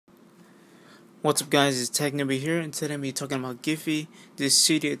What's up guys, it's TechNewbie here, and today I'm going to be talking about Giffy. This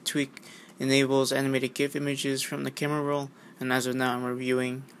Cydia tweak enables animated GIF images from the camera roll, and as of now I'm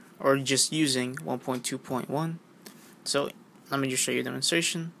reviewing, or just using 1.2.1. So let me just show you a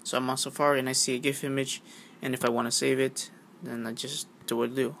demonstration. So I'm on Safari and I see a GIF image, and if I want to save it, then I just do what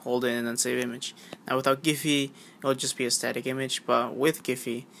I do, hold it and then save image. Now without Giffy, it'll just be a static image, but with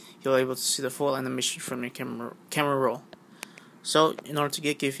Giffy, you'll be able to see the full animation from your camera roll. So, in order to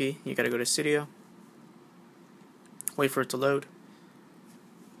get Giffy, you gotta go to Cydia, wait for it to load,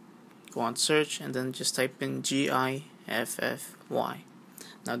 go on search, and then just type in GIFFY.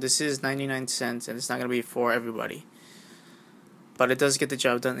 Now, this is 99 cents, and it's not gonna be for everybody, but it does get the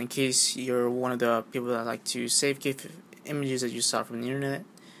job done in case you're one of the people that like to save GIF images that you saw from the internet.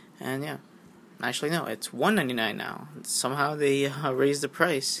 And yeah, actually, no, it's $1.99 now. Somehow they raised the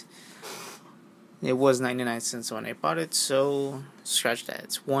price. It was 99 cents when I bought it, so scratch that.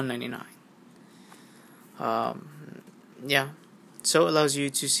 It's $1.99. Yeah, so it allows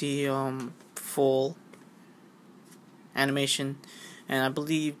you to see full animation, and I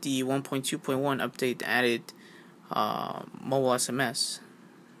believe the 1.2.1 update added mobile SMS,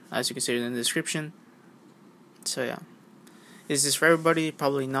 as you can see in the description. So yeah, is this for everybody?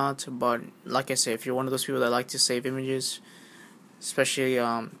 Probably not, but like I say, if you're one of those people that like to save images, especially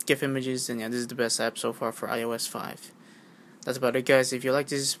GIF images, then yeah, this is the best app so far for iOS 5. That's about it, guys. If you like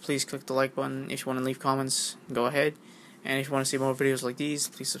this, please click the like button. If you want to leave comments, go ahead. And if you want to see more videos like these,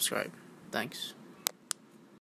 please subscribe. Thanks.